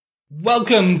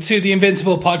Welcome to the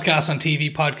Invincible podcast on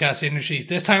TV Podcast Industries.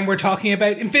 This time we're talking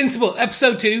about Invincible,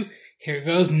 Episode 2, Here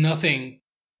Goes Nothing.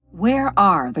 Where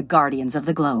are the Guardians of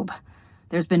the Globe?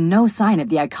 There's been no sign of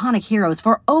the iconic heroes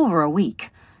for over a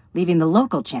week, leaving the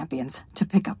local champions to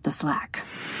pick up the slack.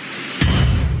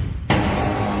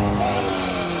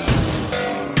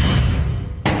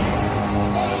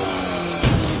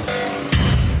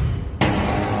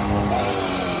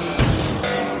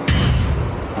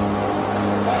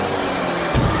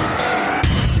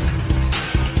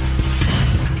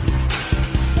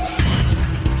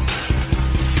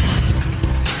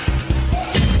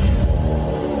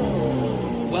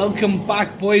 Welcome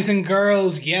back, boys and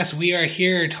girls. Yes, we are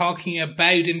here talking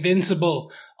about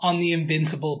Invincible on the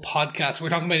Invincible podcast. We're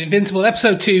talking about Invincible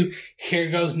Episode 2, Here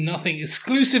Goes Nothing,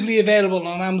 exclusively available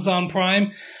on Amazon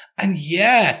Prime. And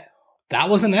yeah, that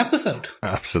was an episode.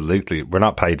 Absolutely. We're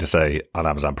not paid to say on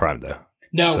Amazon Prime, though.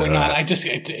 No, we're not.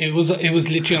 It was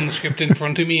literally on the script in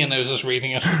front of me and I was just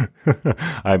reading it.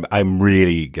 I'm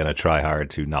really going to try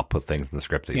hard to not put things in the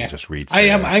script that you just read. I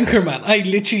am Anchorman. I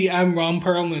literally am Ron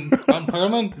Perlman. Ron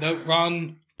Perlman? No,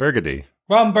 Ron Burgundy.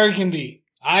 Ron Burgundy.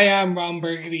 I am Ron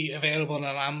Burgundy, available on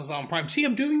Amazon Prime. See,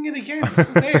 I'm doing it again. This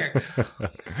is there.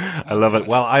 I love it.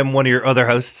 Well, I'm one of your other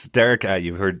hosts, Derek.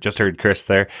 You've just heard Chris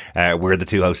there. We're the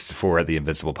two hosts for the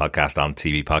Invincible podcast on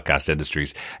TV Podcast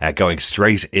Industries, going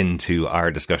straight into our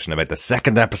discussion about the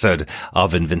second episode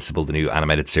of Invincible, the new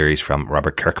animated series from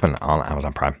Robert Kirkman on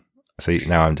Amazon Prime. See,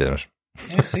 now I'm doing it.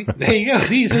 Yeah, see, there you go.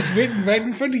 See, it's just written right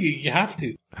in front of you. You have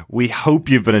to. We hope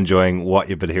you've been enjoying what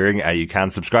you've been hearing. You can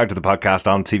subscribe to the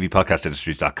podcast on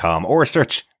tvpodcastindustries.com or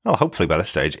search, well, hopefully by this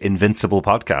stage, Invincible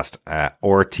Podcast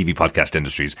or TV Podcast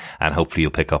Industries, and hopefully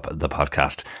you'll pick up the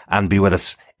podcast and be with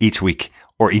us each week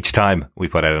or each time we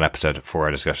put out an episode for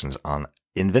our discussions on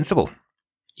Invincible.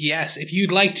 Yes, if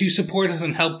you'd like to support us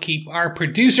and help keep our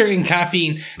producer in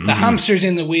caffeine, the hamsters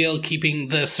in the wheel, keeping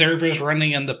the servers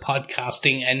running and the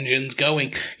podcasting engines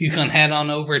going, you can head on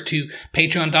over to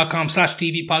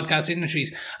patreon.com/TV Podcast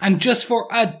Industries. And just for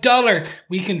 $1,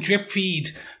 we can drip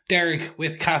feed Derek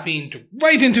with caffeine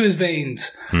right into his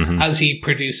veins as he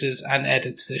produces and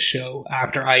edits the show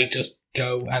after I just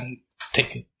go and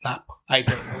take a nap. I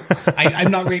don't know.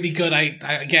 I'm not really good.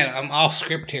 I'm off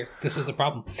script here. This is the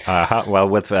problem. Well,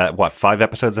 with 5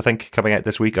 episodes, I think, coming out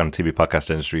this week on TV Podcast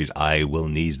Industries, I will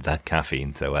need that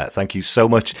caffeine. So thank you so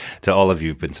much to all of you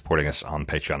who've been supporting us on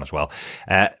Patreon as well.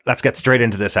 Let's get straight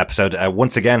into this episode.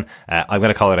 Once again, I'm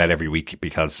going to call it out every week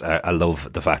because I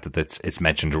love the fact that it's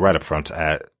mentioned right up front.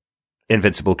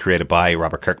 Invincible, created by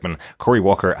Robert Kirkman, Corey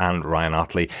Walker and Ryan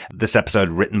Ottley. This episode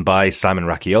written by Simon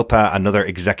Racioppa, another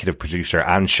executive producer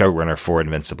and showrunner for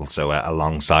Invincible. So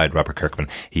alongside Robert Kirkman,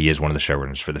 he is one of the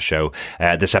showrunners for the show.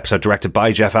 This episode directed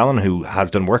by Jeff Allen, who has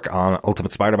done work on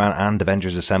Ultimate Spider-Man and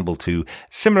Avengers Assemble, to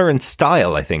similar in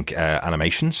style, I think,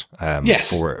 animations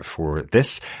yes. for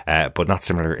this, but not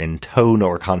similar in tone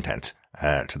or content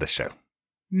to this show.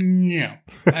 Yeah,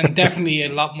 and definitely a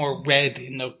lot more red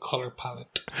in the colour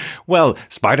palette. Well,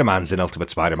 Spider-Man's in Ultimate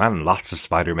Spider-Man, and lots of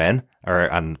Spider-Men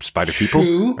and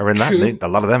Spider-People are in that. A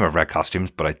lot of them have red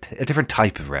costumes, but a different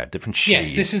type of red, different shade.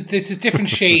 Yes, this is a different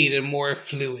shade and more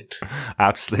fluid.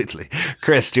 Absolutely.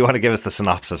 Chris, do you want to give us the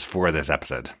synopsis for this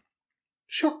episode?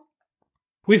 Sure.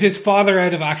 With his father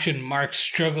out of action, Mark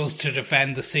struggles to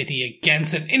defend the city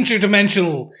against an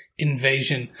interdimensional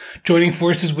invasion, joining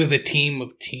forces with a team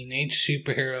of teenage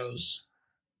superheroes.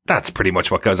 That's pretty much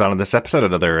what goes on in this episode.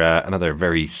 Another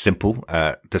very simple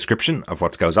description of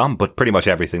what goes on, but pretty much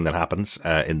everything that happens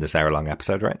in this hour-long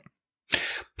episode, right?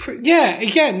 Yeah,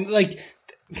 again,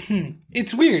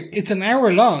 it's weird. It's an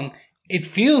hour long. It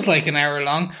feels like an hour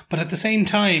long, but at the same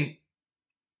time,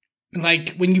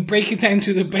 when you break it down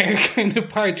to the bare kind of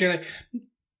part, you're like,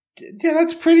 yeah,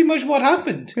 that's pretty much what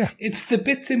happened. Yeah. It's the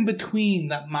bits in between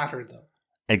that matter, though.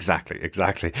 Exactly.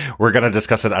 We're going to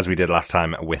discuss it as we did last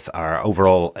time with our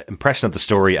overall impression of the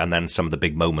story and then some of the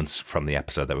big moments from the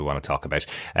episode that we want to talk about.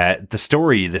 The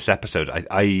story, this episode,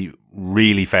 I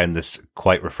really found this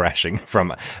quite refreshing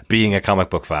from being a comic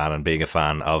book fan and being a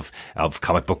fan of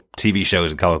comic book TV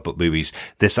shows and comic book movies.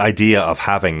 This idea of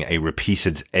having a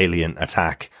repeated alien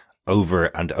attack over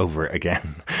and over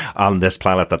again on this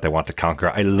planet that they want to conquer.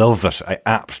 I love it. I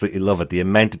absolutely love it. The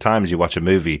amount of times you watch a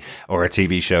movie or a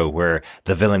TV show where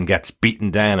the villain gets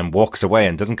beaten down and walks away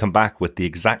and doesn't come back with the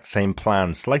exact same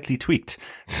plan, slightly tweaked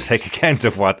to take account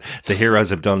of what the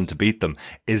heroes have done to beat them,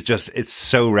 is just, it's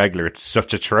so regular. It's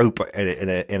such a trope in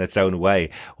its own way.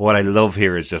 What I love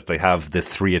here is just they have the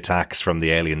 3 attacks from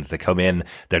the aliens. They come in,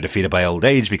 they're defeated by old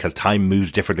age because time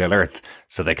moves differently on Earth.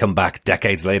 So they come back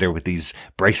decades later with these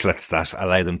bracelets bracelets that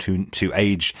allow them to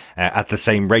age at the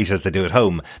same rate as they do at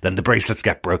home. Then the bracelets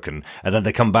get broken, and then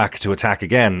they come back to attack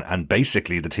again, and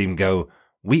basically the team go,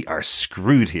 we are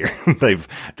screwed here.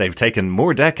 They've taken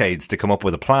more decades to come up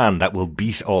with a plan that will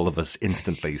beat all of us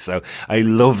instantly. So I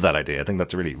love that idea. I think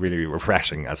that's really, really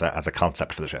refreshing as a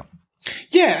concept for the show.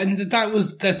 Yeah, and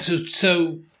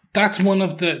that's one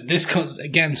of this comes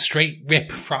again straight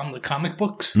rip from the comic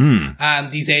books.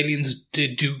 And these aliens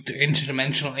the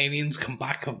interdimensional aliens come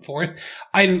back and forth.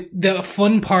 The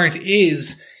fun part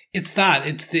is it's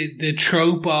the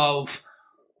trope of,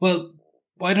 well,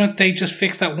 why don't they just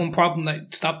fix that one problem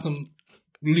that stopped them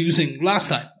losing last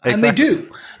time? Exactly. And they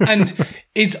do. And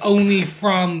it's only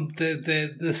from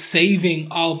the saving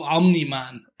of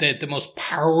Omni-Man, the most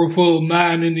powerful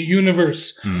man in the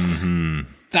universe,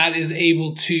 that is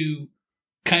able to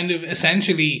kind of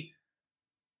essentially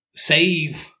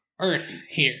save Earth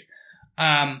here.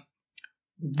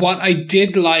 What I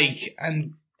did like,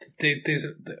 and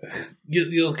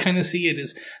you'll kind of see it,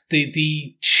 is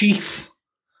the chief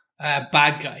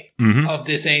bad guy of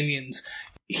this aliens.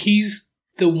 He's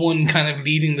the one kind of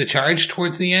leading the charge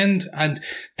towards the end, and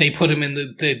they put him in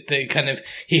the kind of,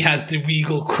 he has the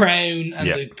regal crown and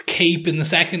the cape in the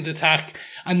second attack,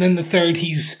 and then the third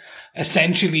he's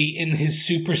essentially in his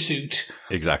super suit.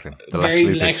 Exactly. The very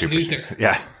Lex Luthor. Suit.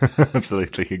 Yeah,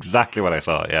 absolutely. Exactly what I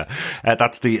thought. Yeah.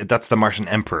 That's the Martian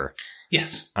Emperor.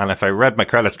 Yes. And if I read my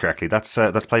credits correctly, that's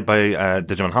played by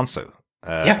Djimon Hounsou.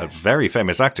 A very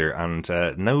famous actor, and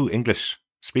no English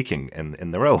speaking in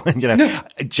the role.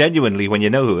 Genuinely, when you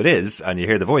know who it is and you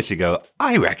hear the voice, you go,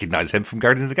 I recognize him from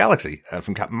Guardians of the Galaxy,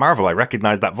 from Captain Marvel. I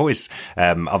recognize that voice.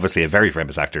 Obviously a very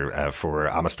famous actor for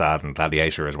Amistad and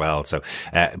Gladiator as well. So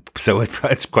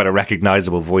it's quite a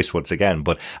recognizable voice once again,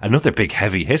 but another big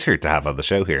heavy hitter to have on the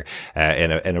show here,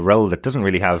 in a role that doesn't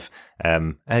really have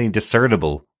any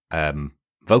discernible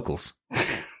vocals.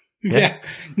 Yeah,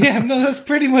 no, that's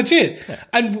pretty much it. Yeah.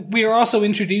 And we are also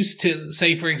introduced to,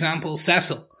 say, for example,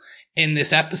 Cecil in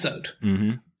this episode.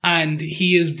 And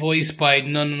he is voiced by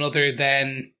none other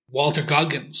than Walter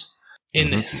Goggins in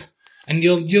this. And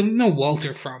you'll know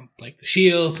Walter from, like, The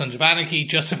Shield, Sons of Anarchy,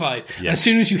 Justified. Yeah. As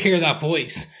soon as you hear that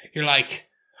voice, you're like,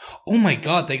 oh my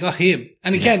God, they got him.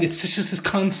 And again, it's just this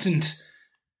constant,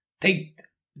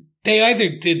 They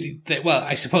either did, well,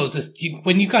 I suppose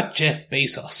when you got Jeff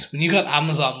Bezos, when you got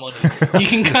Amazon money, you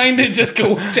can kind of just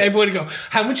go to everyone and go,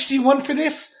 how much do you want for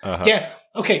this? Yeah.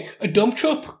 Okay. A dump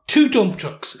truck, 2 dump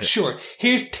trucks. Sure.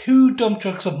 Here's 2 dump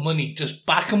trucks of money. Just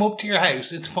back them up to your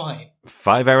house. It's fine.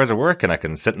 5 hours of work and I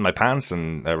can sit in my pants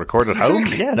and record at home.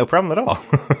 Yeah, no problem at all.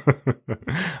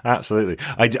 Absolutely.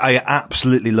 I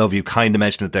absolutely love, you kind of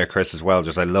mentioned it there, Chris, as well.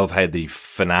 Just I love how the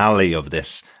finale of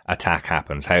this attack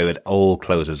happens, how it all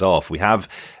closes off. We have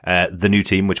the new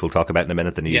team, which we'll talk about in a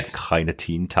minute, the new kind of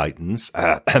Teen Titans,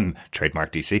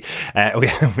 trademark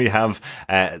DC. We have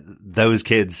those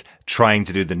kids trying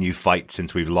to do the new fight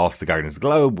since we've lost the Guardians of the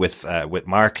Globe with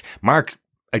Mark. Mark,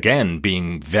 again,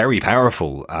 being very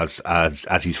powerful as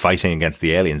he's fighting against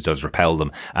the aliens, does repel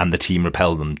them, and the team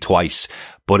repel them twice.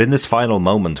 But in this final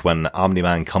moment when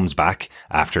Omni-Man comes back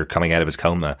after coming out of his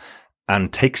coma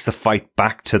and takes the fight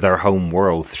back to their home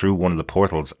world through one of the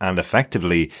portals and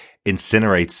effectively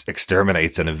incinerates,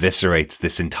 exterminates, and eviscerates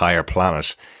this entire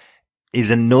planet, is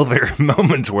another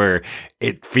moment where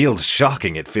it feels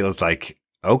shocking. It feels like,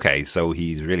 okay, so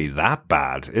he's really that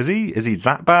bad. Is he? Is he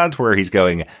that bad where he's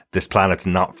going, this planet's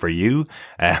not for you?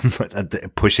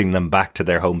 Pushing them back to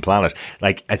their home planet.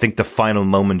 Like, I think the final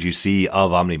moment you see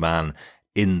of Omni-Man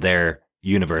in their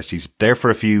universe, he's there for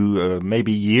a few,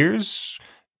 maybe years,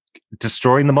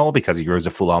 destroying them all because he grows a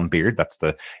full-on beard. That's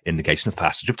the indication of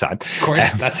passage of time. Of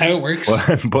course, that's how it works.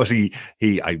 But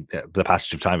the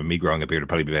passage of time of me growing a beard would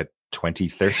probably be about 20,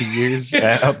 30 years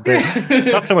up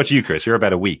there. Not so much you, Chris. You're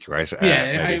about a week, right?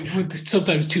 Yeah,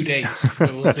 sometimes 2 days.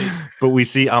 But we'll see. But we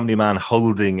see Omni-Man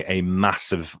holding a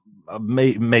massive,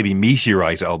 maybe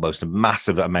meteorite almost, a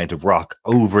massive amount of rock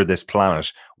over this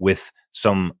planet with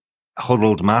some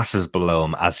huddled masses below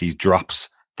him as he drops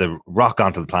the rock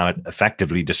onto the planet,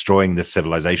 effectively destroying this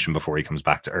civilization before he comes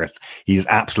back to Earth. He's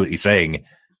absolutely saying,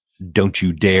 don't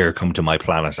you dare come to my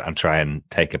planet and try and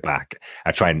take it back.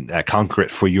 Try and conquer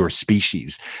it for your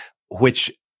species.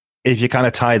 Which, if you kind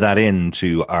of tie that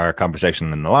into our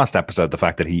conversation in the last episode, the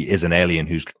fact that he is an alien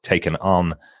who's taken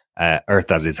on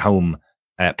Earth as his home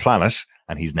planet,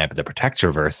 and he's now the protector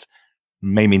of Earth,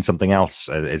 may mean something else,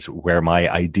 is where my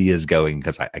idea is going.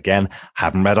 Because I, again,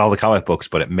 haven't read all the comic books,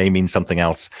 but it may mean something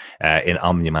else in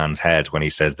Omni-Man's head when he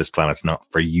says this planet's not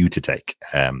for you to take.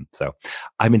 So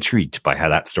I'm intrigued by how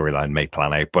that storyline may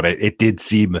plan out, but it did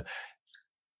seem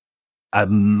a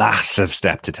massive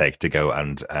step to take to go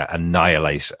and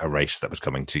annihilate a race that was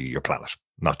coming to your planet,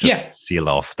 not just seal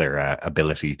off their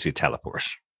ability to teleport.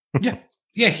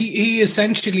 He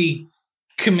essentially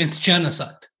commits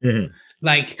genocide. Mm-hmm.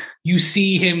 Like, you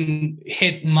see him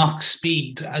hit Mach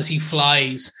speed as he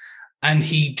flies, and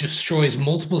he destroys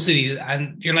multiple cities,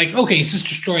 and you're like, okay, he's just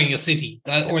destroying a city,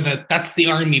 that's the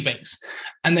army base.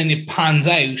 And then it pans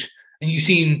out, and you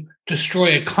see him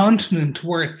destroy a continent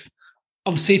worth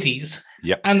of cities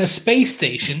and a space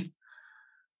station.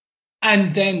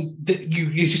 And then, as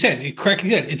you said, it correctly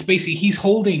said, it's basically he's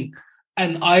holding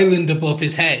an island above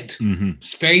his head. Mm-hmm.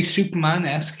 It's very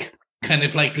Superman-esque, kind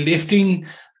of like lifting.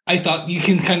 I thought you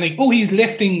can kind of he's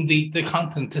lifting the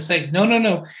continent to say,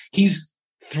 no, he's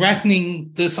threatening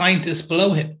the scientists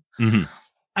below him. Mm-hmm.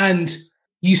 And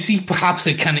you see perhaps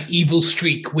a kind of evil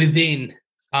streak within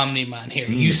Omni-Man here.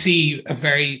 Mm. You see a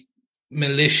very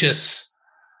malicious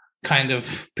kind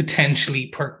of potentially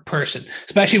person,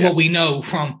 especially what we know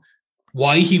from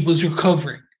why he was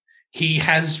recovering. He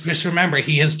has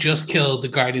just killed the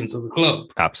Guardians of the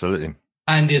Globe. Absolutely.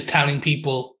 And is telling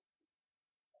people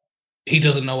he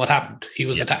doesn't know what happened. He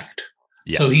was attacked.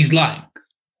 Yeah. So he's lying.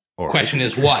 Question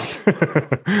is why?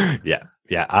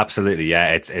 Yeah, absolutely.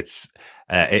 Yeah,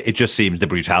 it just seems the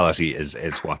brutality is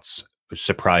what's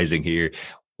surprising here.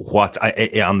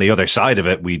 On the other side of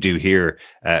it, we do hear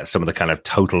some of the kind of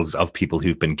totals of people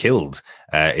who've been killed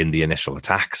in the initial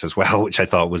attacks as well, which I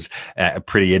thought was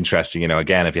pretty interesting.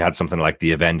 Again, if you had something like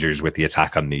the Avengers with the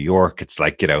attack on New York, it's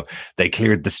like, they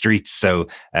cleared the streets. So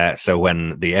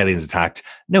when the aliens attacked,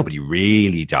 nobody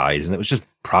really died, and it was just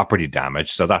property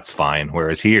damage. So that's fine.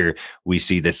 Whereas here we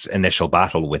see this initial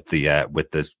battle with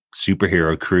the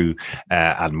superhero crew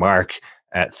and Mark.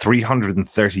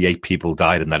 338 people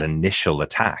died in that initial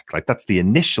attack. Like, that's the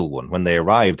initial one when they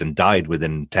arrived and died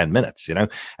within 10 minutes.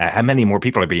 How many more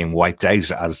people are being wiped out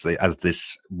as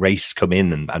this race come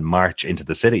in and march into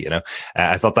the city?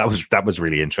 I thought that was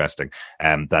really interesting.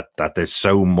 That there's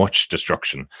so much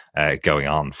destruction going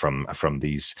on from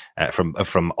these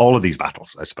from all of these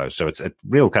battles, I suppose. So it's a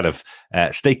real kind of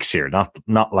stakes here,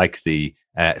 not like the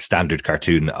standard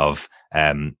cartoon of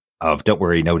don't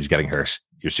worry, nobody's getting hurt.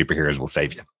 Your superheroes will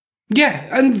save you. Yeah,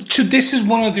 and this is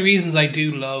one of the reasons I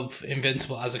do love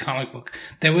Invincible as a comic book.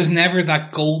 There was never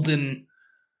that golden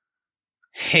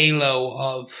halo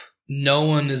of no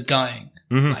one is dying.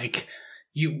 Mm-hmm. Like,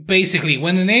 you basically,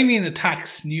 when an alien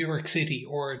attacks New York City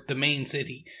or the main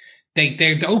city,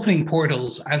 they're opening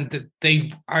portals and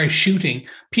they are shooting.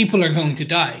 People are going to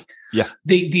die. Yeah.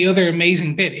 The other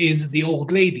amazing bit is the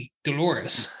old lady,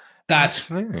 Dolores, that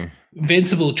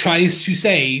Invincible tries to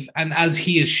save, and as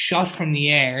he is shot from the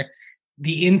air,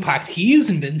 the impact, he is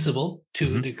invincible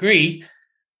to a degree.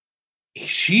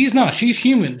 She's not. She's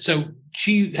human. So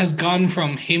she has gone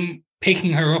from him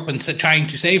picking her up and trying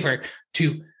to save her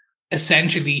to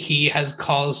essentially he has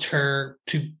caused her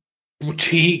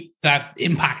that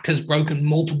impact has broken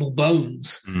multiple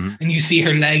bones. Mm-hmm. And you see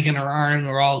her leg and her arm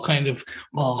are all kind of,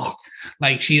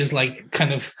 like she is like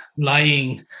kind of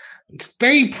lying. It's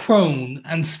very prone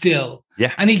and still.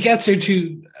 Yeah. And he gets her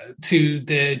to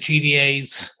the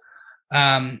GDA's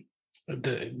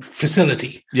the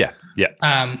facility. Yeah.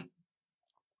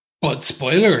 But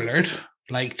spoiler alert,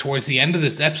 like towards the end of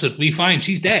this episode, we find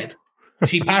she's dead.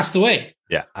 She passed away.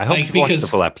 Yeah, I hope you watch the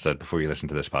full episode before you listen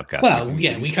to this podcast. Well,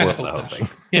 we kind of hope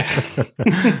that. Yeah,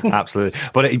 absolutely.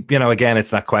 But again,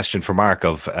 it's that question for Mark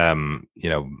of,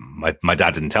 my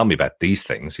dad didn't tell me about these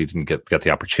things. He didn't get the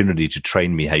opportunity to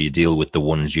train me how you deal with the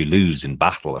ones you lose in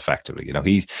battle. Effectively,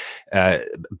 he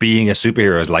being a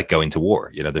superhero is like going to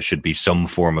war. There should be some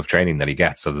form of training that he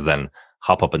gets, other than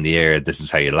hop up in the air. This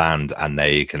is how you land, and now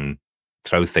you can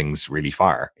throw things really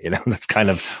far. That's kind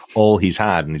of all he's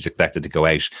had, and he's expected to go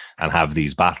out and have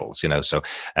these battles. So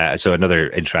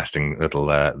another interesting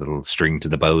little string to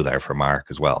the bow there for Mark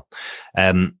as well.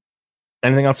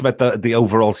 Anything else about the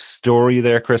overall story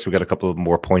there, Chris? We've got a couple of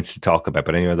more points to talk about,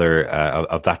 but any other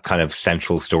of that kind of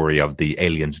central story of the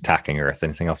aliens attacking Earth?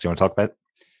 Anything else you want to talk about?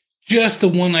 Just the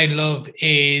one I love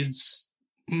is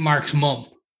Mark's mum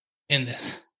in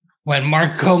this. When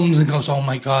Mark comes and goes, "Oh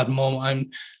my God,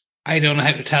 Mum, I don't know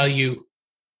how to tell you.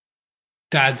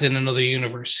 Dad's in another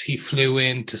universe. He flew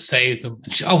in to save them."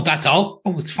 And oh, that's all?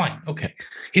 Oh, it's fine. Okay.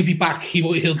 He'll be back.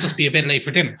 He'll just be a bit late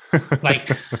for dinner.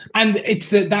 And it's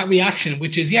that reaction,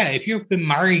 which is, if you've been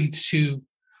married to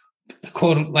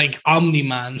quote like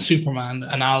Omni-Man, Superman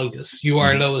analogous, you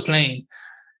are Lois Lane.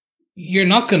 You're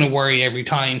not going to worry every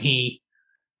time he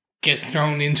gets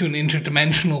thrown into an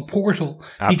interdimensional portal.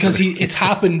 Absolutely. Because it's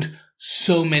happened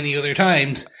so many other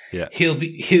times. Yeah.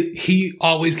 He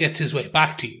always gets his way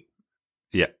back to you.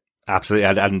 Yeah.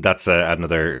 Absolutely, and that's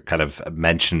another kind of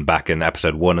mention back in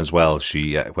episode 1 as well.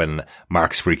 She, when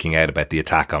Mark's freaking out about the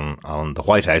attack on the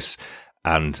White House,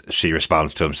 and she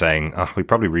responds to him saying, "Oh, we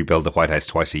probably rebuild the White House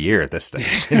twice a year at this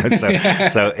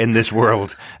stage." So in this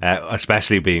world,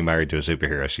 especially being married to a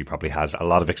superhero, she probably has a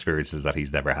lot of experiences that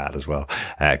he's never had as well.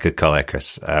 Good call out,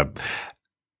 Chris.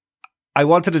 I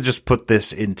wanted to just put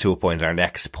this into a point, our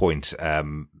next point,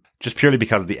 just purely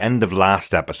because at the end of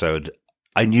last episode,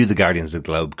 I knew the Guardians of the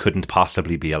Globe couldn't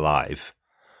possibly be alive.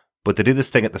 But they do this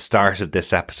thing at the start of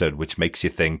this episode which makes you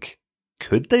think,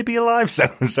 could they be alive?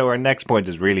 So our next point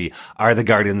is really, are the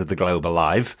Guardians of the Globe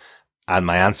alive? And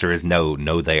my answer is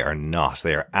no, they are not.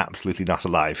 They are absolutely not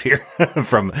alive here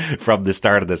from the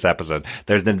start of this episode.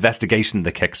 There's an investigation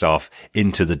that kicks off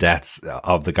into the deaths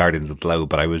of the Guardians of the Globe,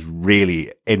 but I was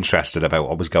really interested about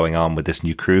what was going on with this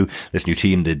new crew, this new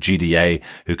team, the GDA,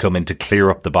 who come in to clear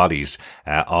up the bodies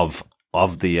of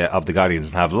the Guardians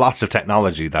and have lots of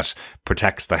technology that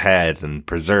protects the head and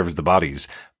preserves the bodies.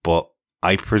 But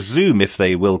I presume if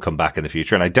they will come back in the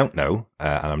future, and I don't know,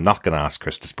 and I'm not going to ask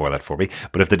Chris to spoil that for me,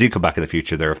 but if they do come back in the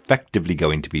future, they're effectively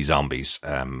going to be zombies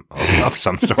of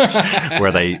some sort,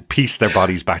 where they piece their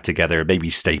bodies back together, maybe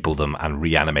staple them and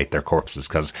reanimate their corpses,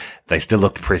 because they still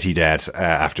looked pretty dead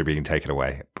after being taken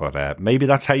away. But maybe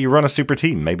that's how you run a super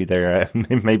team. Maybe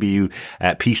maybe you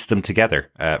piece them together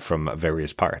from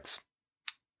various parts.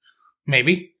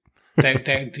 Maybe.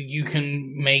 You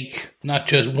can make not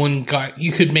just one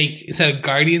you could make, instead of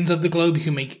Guardians of the Globe, you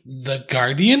can make the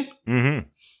Guardian. Mm-hmm.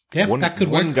 Yeah, that could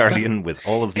work. One Guardian with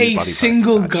all of these a body parts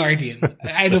single attached. Guardian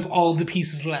out of all the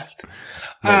pieces left.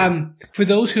 For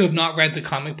those who have not read the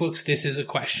comic books, this is a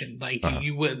question.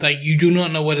 You do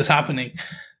not know what is happening.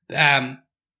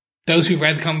 Those who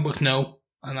read the comic book know,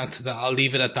 and I'll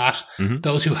leave it at that. Mm-hmm.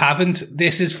 Those who haven't,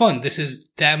 this is fun. This is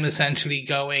them essentially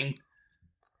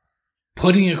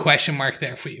putting a question mark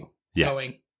there for you. Yeah.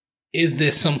 Going, is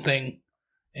this something,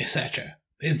 etc.?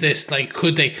 Is this,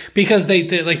 could they, because they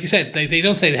like you said, they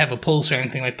don't say they have a pulse or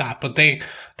anything like that, but they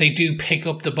do pick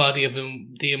up the body of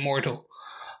the immortal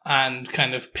and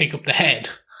kind of pick up the head.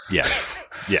 Yeah.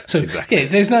 Yeah. So, exactly.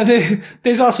 yeah,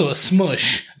 there's also a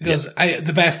smush, because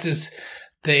the best is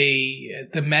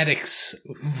the medics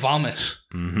vomit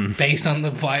based on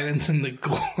the violence and the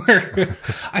gore.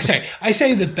 I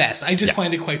say the best. I just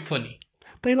find it quite funny.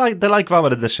 They like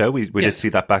vomit in the show. We did see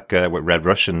that back with Red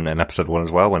Rush in episode 1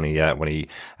 as well, when he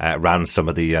ran some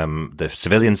of the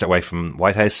civilians away from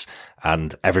White House,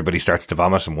 and everybody starts to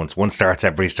vomit, and once one starts,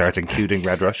 everybody starts, including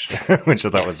Red Rush, which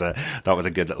I thought was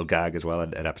a good little gag as well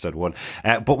in episode 1.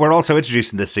 But we're also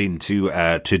introducing this scene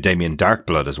to Damien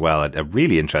Darkblood as well, a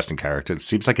really interesting character. It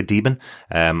seems like a demon.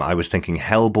 I was thinking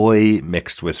Hellboy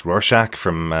mixed with Rorschach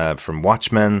from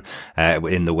Watchmen,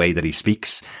 in the way that he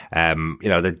speaks.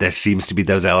 There seems to be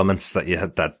those elements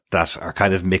that are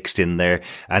kind of mixed in there.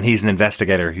 And he's an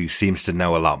investigator who seems to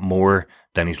know a lot more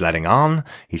than he's letting on.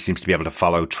 He seems to be able to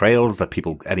follow trails that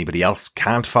anybody else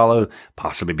can't follow,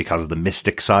 possibly because of the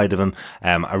mystic side of him.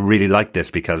 I really like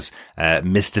this because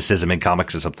mysticism in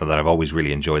comics is something that I've always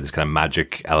really enjoyed. This kind of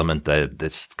magic element,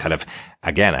 this kind of,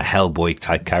 again, a Hellboy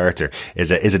type character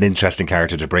is an interesting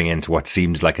character to bring into what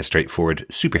seems like a straightforward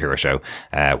superhero show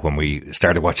when we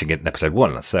started watching it in episode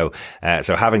 1. So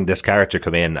having this character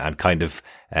come in and kind of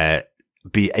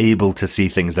be able to see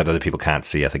things that other people can't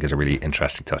see, I think is a really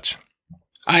interesting touch.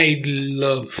 I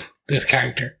love this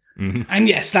character. Mm-hmm. And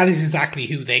yes, that is exactly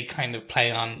who they kind of play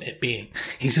on it being.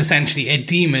 He's essentially a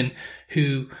demon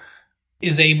who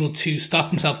is able to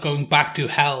stop himself going back to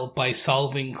hell by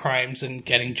solving crimes and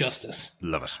getting justice.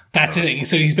 Love it. That's it.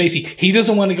 So he's basically, he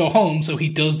doesn't want to go home, so he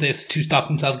does this to stop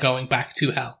himself going back to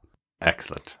hell.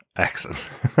 Excellent.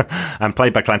 And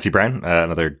played by Clancy Brown,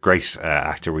 another great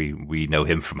actor. We know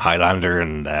him from Highlander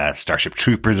and Starship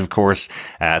Troopers, of course.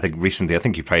 I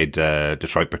think he played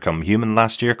Detroit Become Human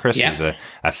last year, Chris. Yeah. He was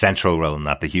a central role in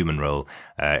that, the human role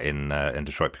in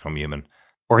Detroit Become Human.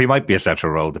 Or he might be a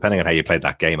central role, depending on how you played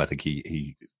that game. I think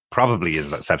he probably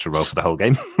is a central role for the whole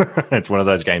game. It's one of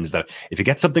those games that if you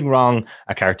get something wrong,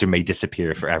 a character may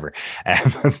disappear forever.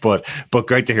 But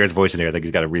great to hear his voice in here. I think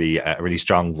he's got a really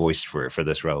strong voice for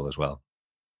this role as well.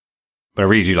 But I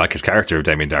really do like his character of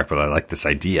Damien Darkblood. I like this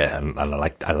idea, and I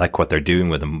like what they're doing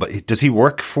with him. But does he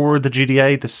work for the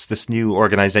GDA, this new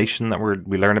organization that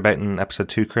we learn about in episode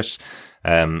 2, Chris?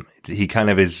 He kind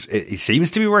of is. He seems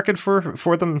to be working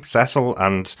for them. Cecil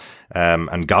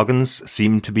and Goggins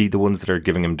seem to be the ones that are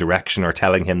giving him direction or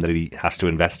telling him that he has to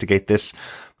investigate this.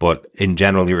 But in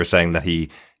general, you were saying that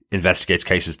he investigates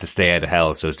cases to stay out of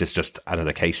hell. So is this just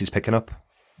another case he's picking up?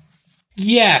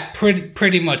 Yeah,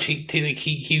 pretty much.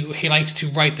 He likes to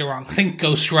right the wrongs. I think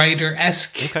Ghost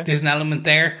Rider-esque. Okay. There's an element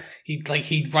there. He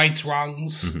rights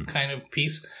wrongs kind of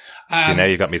piece. See, now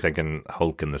you got me thinking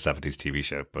Hulk in the 70s TV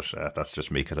show, but that's just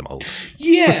me because I'm old.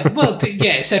 Yeah, well,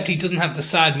 except he doesn't have the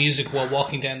sad music while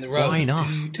walking down the road. Why not?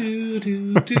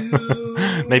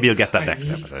 Maybe you'll get that next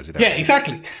episode. You know? Yeah,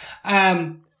 exactly.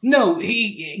 No,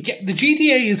 the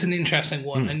GDA is an interesting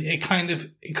one, and it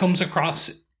comes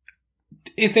across.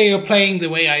 If they are playing the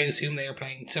way I assume they are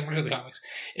playing, similar to the comics,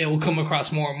 it will come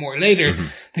across more and more later. Mm-hmm.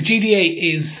 The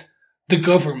GDA is the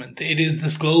government. It is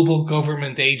this global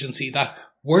government agency that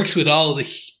works with all the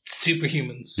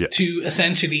superhumans to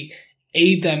essentially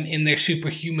aid them in their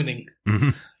superhumaning,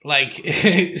 like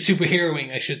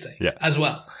superheroing, I should say, as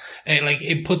well.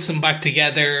 It puts them back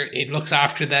together. It looks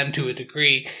after them to a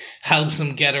degree, helps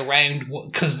them get around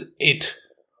because it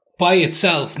by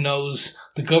itself knows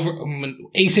the government,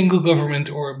 a single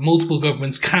government or multiple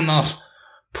governments cannot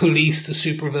police the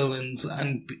supervillains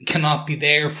and cannot be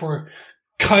there for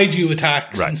kaiju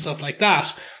attacks and stuff like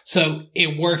that. So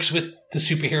it works with the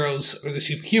superheroes or the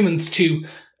superhumans to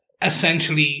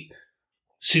essentially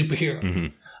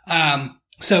superhero.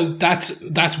 So that's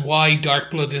why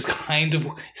Darkblood is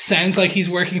sounds like he's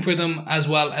working for them as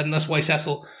well, and that's why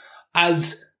Cecil,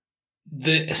 as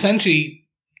essentially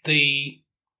the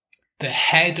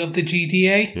head of the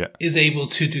GDA, is able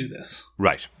to do this.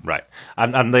 Right.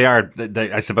 And they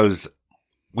I suppose,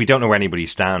 we don't know where anybody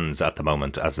stands at the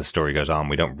moment as the story goes on.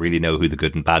 We don't really know who the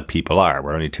good and bad people are.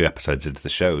 We're only 2 episodes into the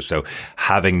show. So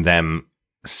having them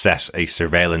set a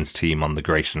surveillance team on the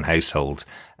Grayson household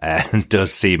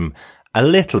does seem a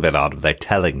little bit odd without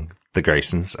telling the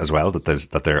Graysons as well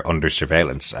that they're under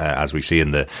surveillance, as we see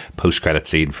in the post-credit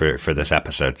scene for this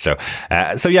episode. So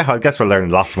yeah, I guess we'll learn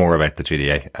lots more about the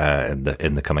GDA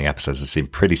in the coming episodes. It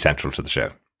seemed pretty central to the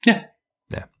show. Yeah.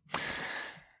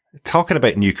 Talking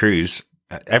about new crews.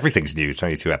 Everything's new. It's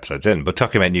only 2 episodes in, but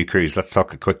talking about new crews, let's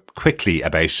talk quickly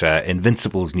about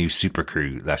Invincible's new super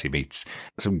crew that he meets.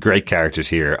 Some great characters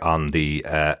here on the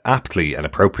aptly and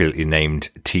appropriately named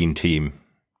Teen Team.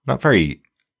 Not very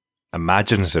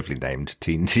imaginatively named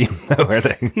Teen Team, though, are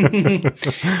they?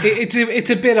 It's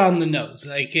a bit on the nose.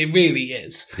 Like, it really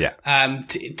is. Yeah.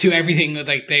 To everything,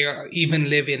 like, they even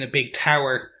live in a big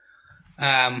tower.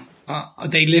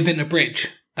 They live in a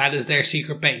bridge. That is their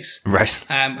secret base. Right.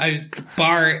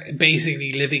 Bar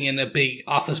basically living in a big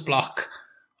office block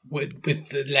with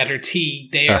the letter T.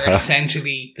 They are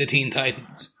essentially the Teen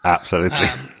Titans. Absolutely.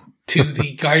 To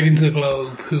the Guardians of the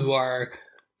Globe, who are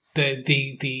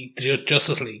the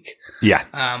Justice League.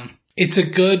 Yeah. It's a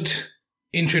good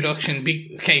introduction.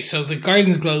 Okay, so the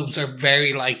Guardians of the Globes are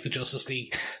very like the Justice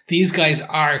League. These guys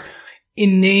are,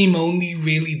 in name only,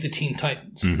 really the Teen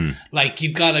Titans. Like,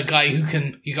 you've got a guy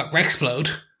you got Rexplode,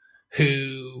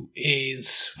 who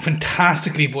is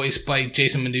fantastically voiced by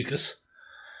Jason Mantzoukas.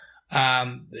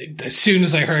 As soon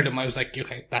as I heard him, I was like,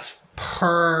 okay, that's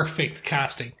perfect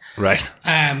casting. Right.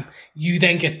 You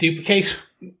then get Duplicate,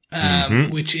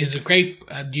 which is a great,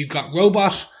 you got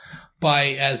Robot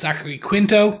by Zachary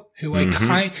Quinto, who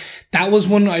that was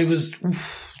one I was,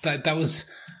 that was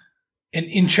an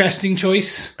interesting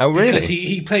choice. Oh, really?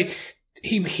 Because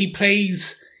he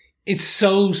plays, it's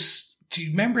so, do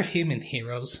you remember him in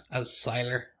Heroes as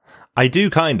Sylar? I do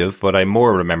kind of, but I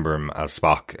more remember him as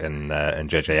Spock in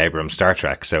J.J. Abrams' Star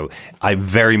Trek. So I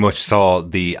very much saw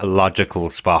the logical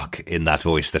Spock in that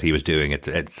voice that he was doing.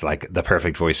 It's like the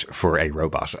perfect voice for a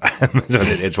robot.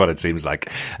 It's what it seems like.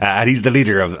 And he's the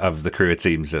leader of the crew, it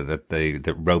seems,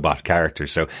 the robot character.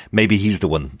 So maybe he's the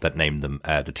one that named them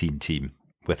the Teen Team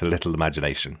with a little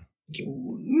imagination.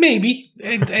 Maybe.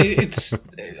 It's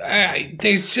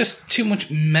there's just too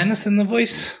much menace in the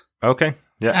voice. Okay.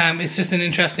 Yeah. It's just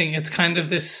it's kind of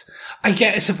this, I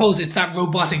suppose it's that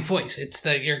robotic voice. It's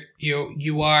that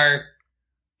you are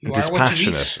what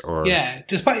you eat. Or... Yeah,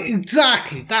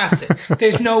 exactly, that's it.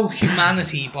 There's no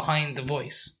humanity behind the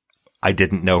voice. I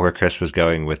didn't know where Chris was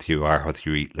going with "you are what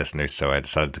you eat," listeners, so I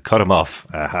decided to cut him off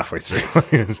halfway through what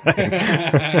he was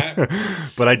saying.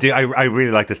 But I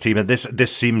really like this team, and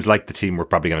this seems like the team we're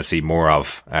probably going to see more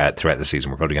of throughout the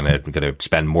season. We're probably going to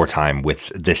spend more time with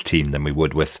this team than we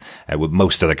would with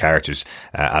most other characters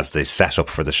as they set up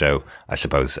for the show. I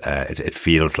suppose it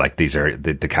feels like these are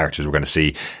the characters we're going to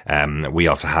see. We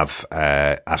also have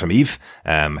Atom Eve,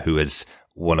 who is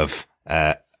one of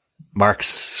Mark's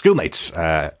schoolmates,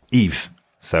 Eve.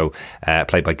 So,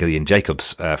 played by Gillian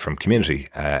Jacobs, from Community,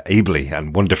 ably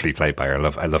and wonderfully played by her.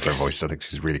 I love her voice. I think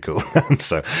she's really cool.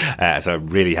 So I'm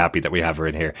really happy that we have her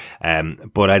in here.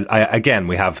 But again,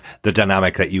 we have the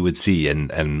dynamic that you would see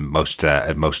in most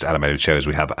animated shows.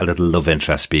 We have a little love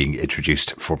interest being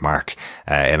introduced for Mark,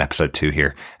 in episode 2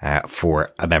 here,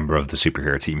 for a member of the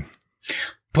superhero team.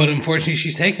 But unfortunately,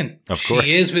 she's taken. Of course.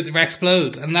 She is with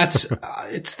Rexplode. And that's,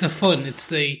 it's the fun. It's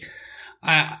the,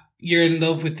 you're in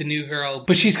love with the new girl,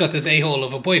 but she's got this a-hole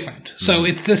of a boyfriend. So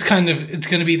it's this kind of, it's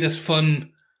going to be this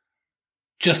fun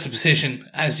juxtaposition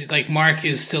as like Mark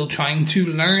is still trying to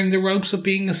learn the ropes of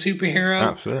being a superhero.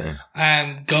 Absolutely.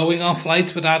 Going on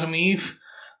flights with Adam Eve,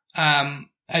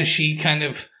 as she kind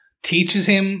of teaches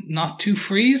him not to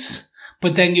freeze.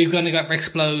 But then you're going to get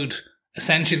Rexplode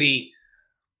essentially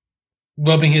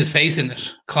rubbing his face in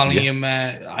it, calling him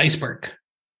Iceberg.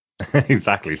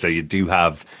 Exactly. So you do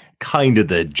have kind of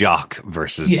the jock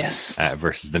versus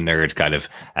the nerd kind of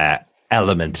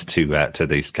element to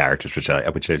these characters, which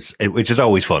is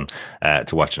always fun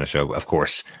to watch in a show. Of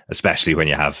course, especially when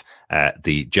you have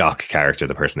the jock character,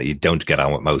 the person that you don't get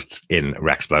on with most in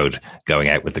Rexplode, going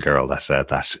out with the girl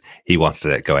that he wants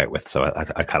to go out with. So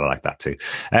I kind of like that too.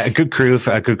 A good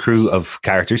crew of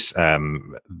characters.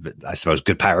 I suppose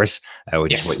good powers,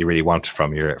 which is what you really want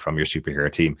from your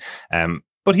superhero team.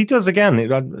 But he does again.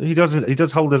 He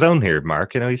does hold his own here,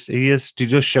 Mark. You know, he is to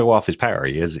just show off his power.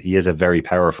 He is a very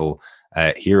powerful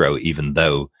hero, even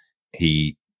though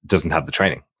he doesn't have the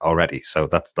training already. So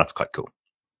that's quite cool.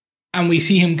 And we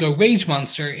see him go Rage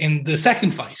Monster in the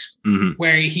second fight,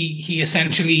 where he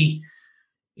essentially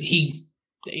he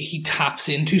taps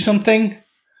into something,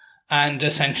 and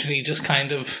essentially just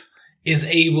kind of is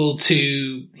able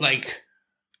to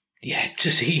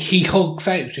he hulks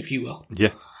out, if you will.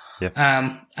 Yeah.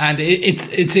 Yeah. And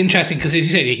it's interesting because, as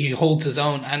you said, he holds his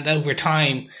own, and over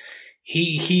time,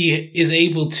 he is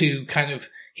able to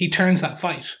he turns that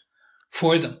fight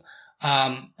for them.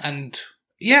 And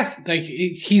yeah,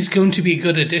 he's going to be a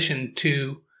good addition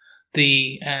to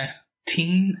the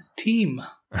teen team.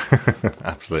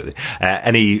 Absolutely.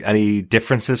 Any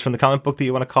differences from the comic book that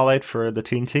you want to call out for the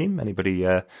teen team? Anybody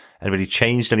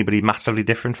changed? Anybody massively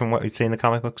different from what we'd see in the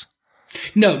comic books?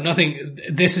 No, nothing.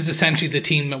 This is essentially the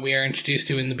team that we are introduced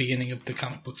to in the beginning of the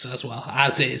comic books as well,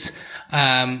 as is.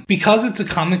 Because it's a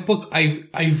comic book,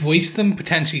 I voiced them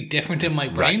potentially different in my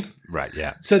brain. Right,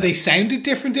 yeah. So they sounded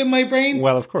different in my brain.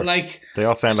 Well, of course. They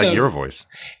all sound like your voice.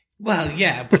 Well,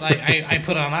 yeah, but I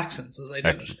put on accents as I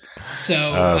do it. So,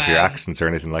 if your accents are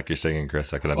anything like your singing,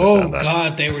 Chris, I can understand that. Oh,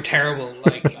 God, they were terrible.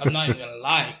 I'm not even going to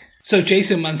lie. So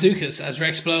Jason Mantzoukas as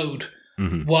Rexplode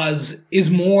is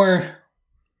more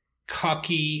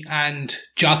cocky and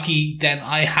jockey than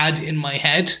I had in my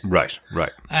head. Right.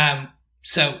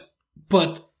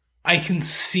 But I can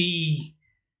see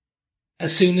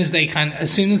as soon as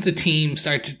the team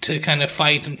started to kind of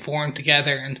fight and form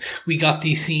together, and we got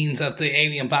these scenes of the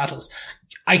alien battles,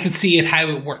 I could see how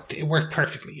it worked. It worked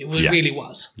perfectly. It really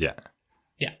was. Yeah.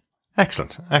 Yeah.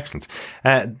 Excellent.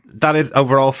 That it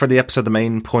overall for the episode, the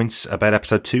main points about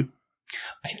episode 2?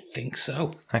 I think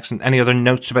so. Excellent. Any other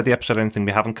notes about the episode? Anything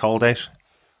we haven't called out?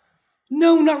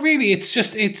 No, not really. It's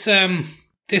just,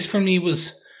 this for me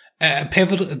was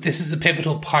pivotal. This is a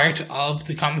pivotal part of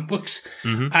the comic books.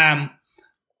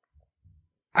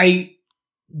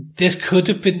 This could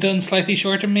have been done slightly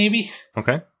shorter, maybe.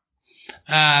 Okay.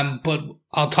 But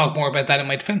I'll talk more about that in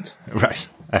my defense. Right.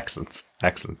 Excellent.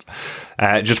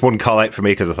 Just one call out for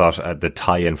me, because I thought the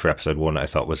tie-in for episode 1 I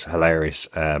thought was hilarious,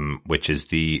 which is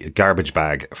the garbage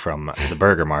bag from the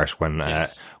Burger Mart when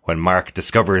Mark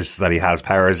discovers that he has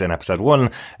powers in episode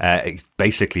 1. It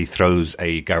basically throws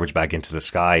a garbage bag into the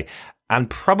sky. And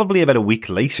probably about a week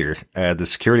later, the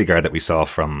security guard that we saw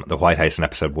from the White House in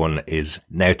episode 1 is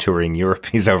now touring Europe.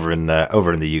 He's over in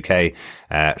the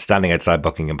UK, standing outside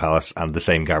Buckingham Palace, and the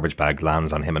same garbage bag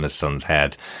lands on him and his son's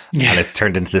head. Yeah. And it's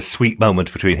turned into this sweet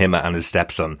moment between him and his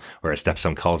stepson, where his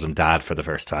stepson calls him dad for the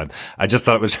first time. I just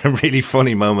thought it was a really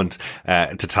funny moment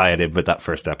to tie it in with that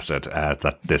first episode,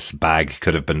 that this bag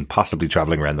could have been possibly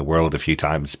traveling around the world a few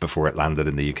times before it landed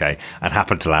in the UK, and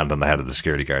happened to land on the head of the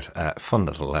security guard. Fun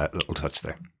little touch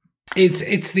there.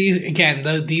 It's these again.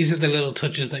 These are the little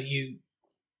touches that you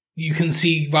can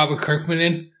see Robert Kirkman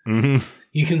in. Mm-hmm.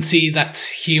 You can see that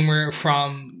humor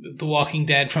from The Walking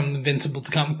Dead, from Invincible, the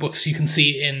comic books. You can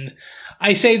see in.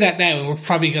 I say that now, and we're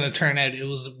probably going to turn out it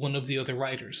was one of the other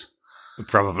writers.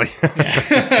 Probably.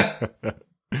 Yeah.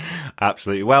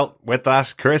 Absolutely. Well, with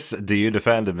that, Chris, do you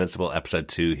defend Invincible episode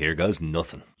 2? Here goes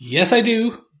nothing. Yes, I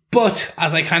do. But,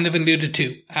 as I kind of alluded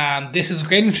to, this is a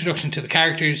great introduction to the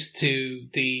characters, to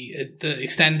the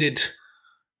extended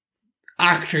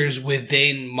actors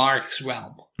within Mark's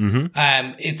realm.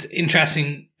 Mm-hmm. It's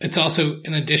interesting. It's also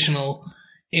an additional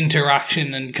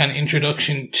interaction and kind of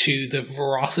introduction to the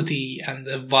ferocity and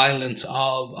the violence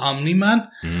of Omni-Man,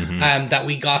 that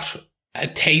we got a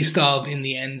taste of in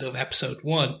the end of episode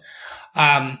 1.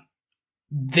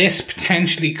 This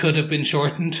potentially could have been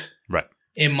shortened, right,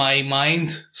 in my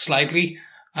mind, slightly.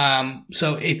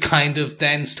 So it kind of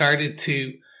then started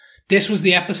to, this was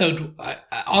the episode,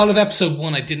 all of episode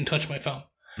 1, I didn't touch my phone.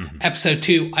 Episode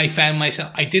 2, I found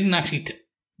myself, I didn't actually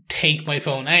take my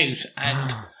phone out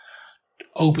and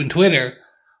open Twitter,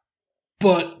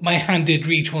 but my hand did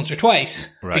reach once or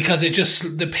twice, because it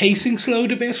just, the pacing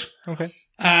slowed a bit. Okay.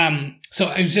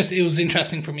 So it was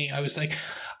interesting for me. I was like,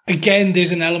 again,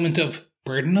 there's an element of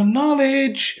burden of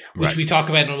knowledge, which we talk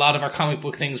about in a lot of our comic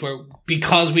book things, where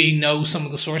because we know some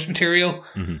of the source material,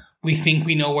 we think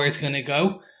we know where it's going to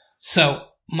go. So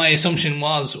my assumption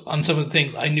was, on some of the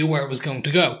things, I knew where it was going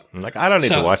to go. Like, I don't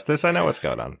need to watch this. I know what's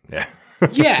going on. Yeah.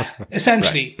 Yeah,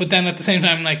 essentially. But then at the same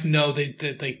time, I'm like, no,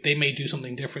 they may do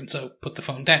something different, so put the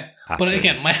phone down. Absolutely. But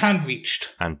again, my hand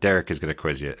reached. And Derek is going to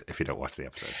quiz you if you don't watch the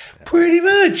episode. Yeah. Pretty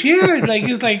much, yeah.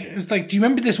 It's like, do you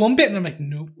remember this one bit? And I'm like,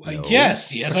 no.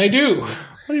 Yes, I do.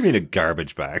 What do you mean a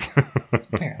garbage bag?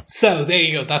 Yeah. So there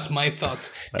you go. That's my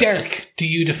thoughts. Derek, do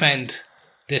you defend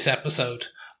this episode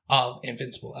of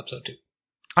Invincible, episode 2?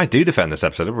 I do defend this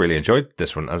episode. I really enjoyed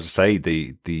this one. As I say,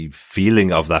 the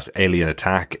feeling of that alien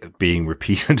attack being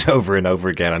repeated over and over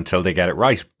again until they get it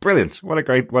right. Brilliant. What a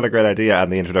great idea. And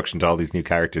the introduction to all these new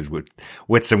characters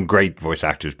with some great voice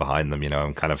actors behind them. You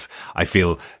know, I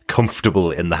feel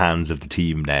comfortable in the hands of the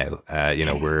team now.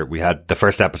 We had the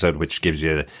first episode, which gives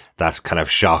you that kind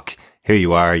of shock. Here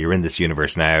you are, you're in this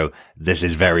universe now. This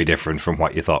is very different from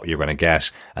what you thought you were going to get.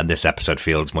 And this episode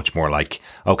feels much more like,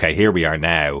 okay, here we are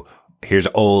now. Here's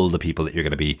all the people that you're going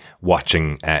to be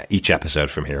watching each episode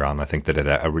from here on. I think they did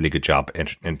a really good job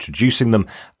introducing them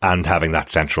and having that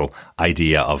central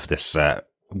idea of this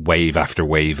wave after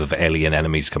wave of alien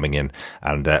enemies coming in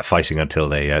and fighting until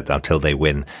they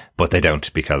win. But they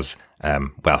don't, because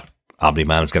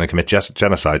Omni-Man is going to commit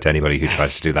genocide to anybody who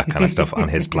tries to do that kind of stuff on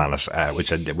his planet,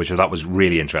 which I thought was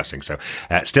really interesting. So,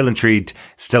 still intrigued,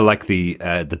 still like the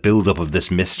build up of this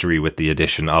mystery with the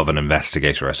addition of an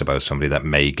investigator, I suppose, somebody that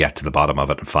may get to the bottom of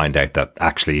it and find out that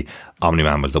actually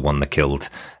Omni-Man was the one that killed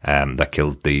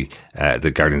the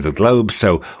Guardians of the Globe.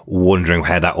 So, wondering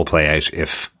how that will play out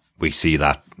if we see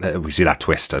that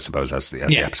twist, I suppose, as the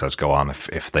episodes go on.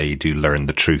 If they do learn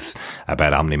the truth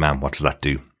about Omni-Man, what does that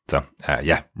do? So,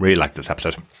 really like this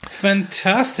episode.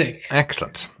 Fantastic.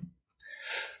 Excellent.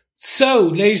 So,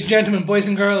 ladies and gentlemen, boys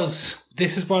and girls,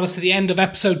 this has brought us to the end of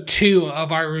episode 2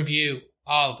 of our review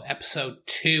of episode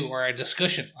 2, or our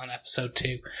discussion on episode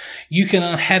 2. You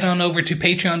can head on over to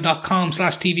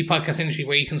patreon.com/TV Podcast Industry,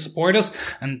 where you can support us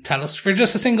and tell us for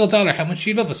just $1 how much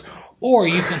you love us. Or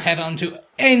you can head on to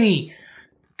any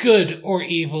good or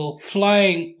evil,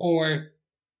 flying or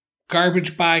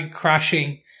garbage bag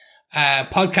crashing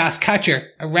podcast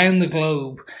catcher around the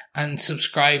globe and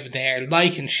subscribe there,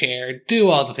 like and share, do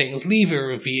all the things, leave a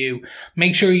review.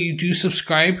 Make sure you do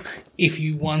subscribe if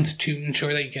you want to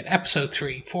ensure that you get episode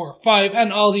 3, 4, 5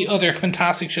 and all the other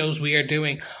fantastic shows we are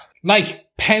doing, like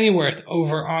Pennyworth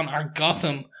over on our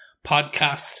Gotham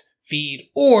podcast feed,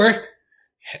 or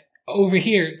over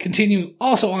here, continue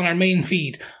also on our main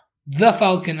feed, The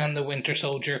Falcon and the Winter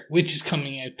Soldier, which is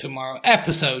coming out tomorrow,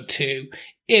 episode 2.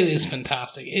 It is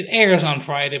fantastic. It airs on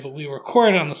Friday, but we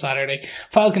record on the Saturday.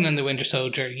 Falcon and the Winter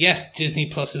Soldier. Yes, Disney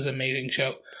Plus is an amazing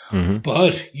show.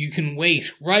 But you can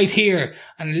wait right here.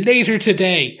 And later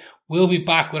today, we'll be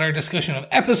back with our discussion of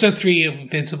episode 3 of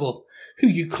Invincible. Who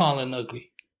you calling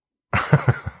ugly?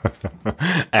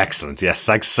 Excellent. Yes,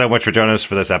 thanks so much for joining us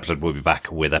for this episode. We'll be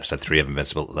back with episode 3 of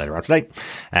Invincible later on today.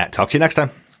 Talk to you next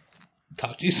time.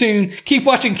 Talk to you soon. Keep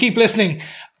watching, keep listening,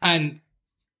 and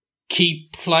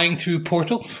keep flying through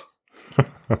portals.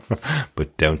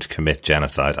 But don't commit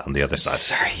genocide on the other side.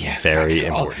 Sorry, yes. Very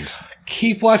important.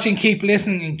 Keep watching, keep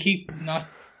listening, and keep not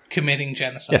committing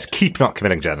genocide. Yes, keep not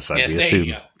committing genocide. Yes, we there assume.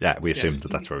 you go. Yeah, we assume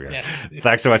that's where we are. Yes.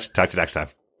 Thanks so much. Talk to you next time.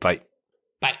 Bye.